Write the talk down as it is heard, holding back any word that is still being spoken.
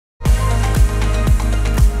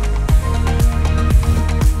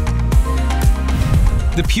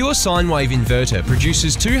The Pure Sine Wave Inverter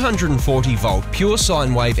produces 240 volt pure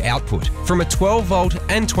sine wave output from a 12 volt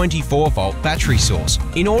and 24 volt battery source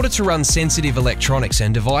in order to run sensitive electronics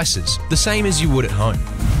and devices, the same as you would at home.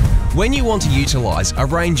 When you want to utilise a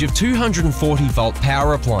range of 240 volt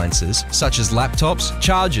power appliances such as laptops,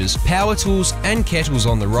 chargers, power tools and kettles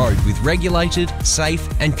on the road with regulated, safe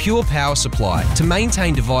and pure power supply to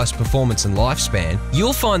maintain device performance and lifespan,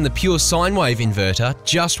 you'll find the Pure Sine Wave Inverter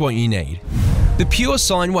just what you need. The Pure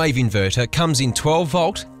Sine Wave Inverter comes in 12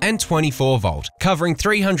 volt and 24 volt, covering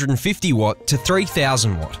 350 watt to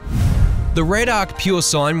 3000 watt. The REDARC Pure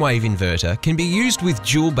Sine Wave Inverter can be used with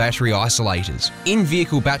dual battery isolators,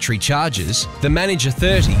 in-vehicle battery chargers, the Manager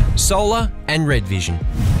 30, solar and Red Vision.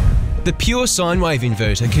 The Pure Sine Wave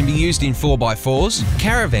Inverter can be used in 4x4s,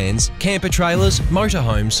 caravans, camper trailers,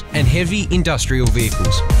 motorhomes and heavy industrial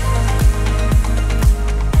vehicles.